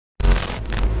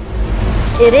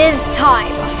It is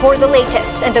time for the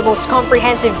latest and the most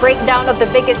comprehensive breakdown of the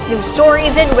biggest news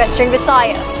stories in Western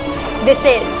Visayas. This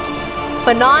is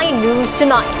Panay News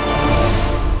Tonight.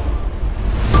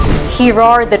 Here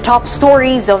are the top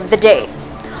stories of the day.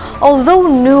 Although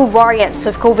new variants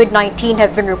of COVID-19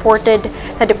 have been reported,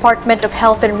 the Department of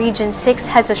Health in Region 6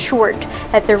 has assured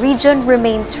that the region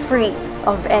remains free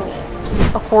of any.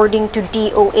 According to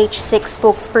DOH 6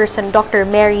 spokesperson Dr.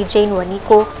 Mary Jane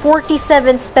Juanico,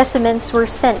 47 specimens were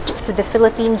sent to the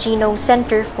Philippine Genome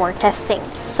Center for testing.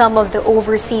 Some of the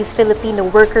overseas Filipino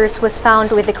workers was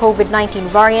found with the COVID-19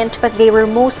 variant, but they were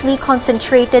mostly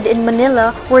concentrated in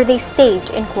Manila, where they stayed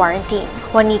in quarantine.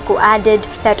 Juanico added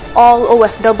that all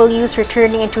OFWs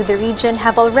returning into the region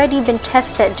have already been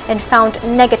tested and found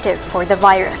negative for the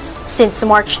virus. Since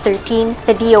March 13,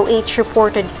 the DOH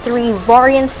reported 3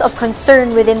 variants of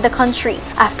concern within the country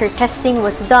after testing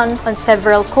was done on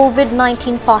several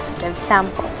COVID-19 positive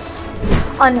samples.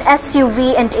 An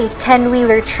SUV and a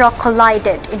 10-wheeler truck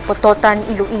collided in Pototan,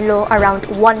 Iloilo around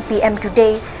 1 p.m.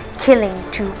 today, killing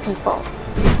 2 people.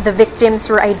 The victims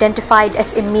were identified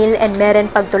as Emil and Meren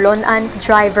Pagtolonan,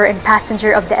 driver and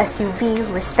passenger of the SUV,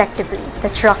 respectively. The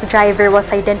truck driver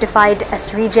was identified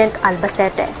as Regent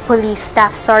Albacete. Police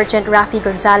Staff Sergeant Rafi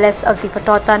Gonzalez of the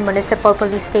Pototan Municipal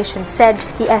Police Station said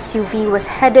the SUV was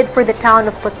headed for the town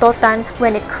of Pototan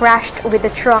when it crashed with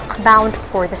the truck bound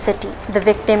for the city. The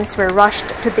victims were rushed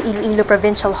to the Iloilo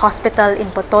Provincial Hospital in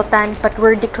Pototan but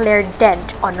were declared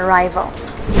dead on arrival.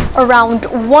 Around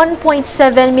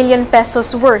 1.7 million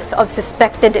pesos worth of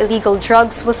suspected illegal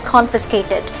drugs was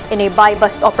confiscated in a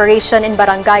buy-bust operation in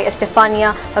Barangay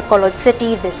Estefania, Bacolod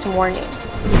City this morning.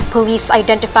 Police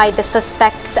identified the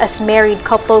suspects as married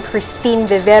couple Christine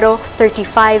Vivero,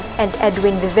 35, and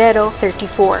Edwin Vivero,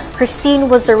 34. Christine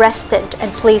was arrested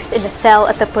and placed in a cell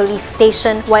at the police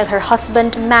station while her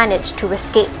husband managed to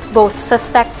escape. Both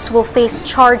suspects will face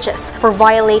charges for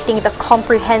violating the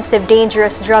Comprehensive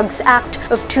Dangerous Drugs Act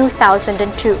of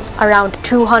 2002. Around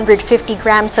 250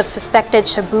 grams of suspected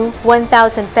shabu,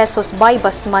 1,000 pesos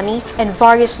buy-bust money, and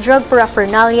various drug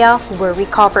paraphernalia were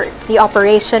recovered. The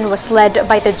operation was led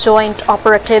by the joint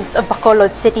operatives of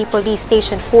Bacolod City Police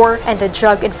Station 4 and the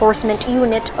Drug Enforcement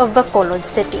Unit of Bacolod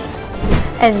City.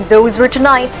 And those were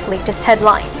tonight's latest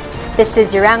headlines. This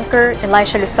is your anchor,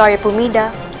 Elisha Lusario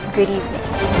Pumida. Good evening.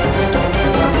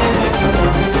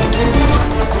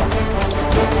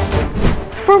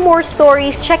 For more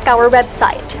stories, check our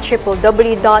website,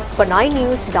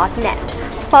 www.panaynews.net.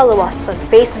 Follow us on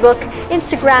Facebook,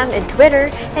 Instagram, and Twitter,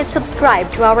 and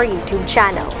subscribe to our YouTube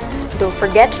channel. Don't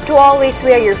forget to always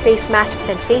wear your face masks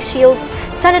and face shields,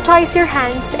 sanitize your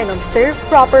hands, and observe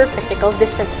proper physical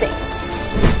distancing.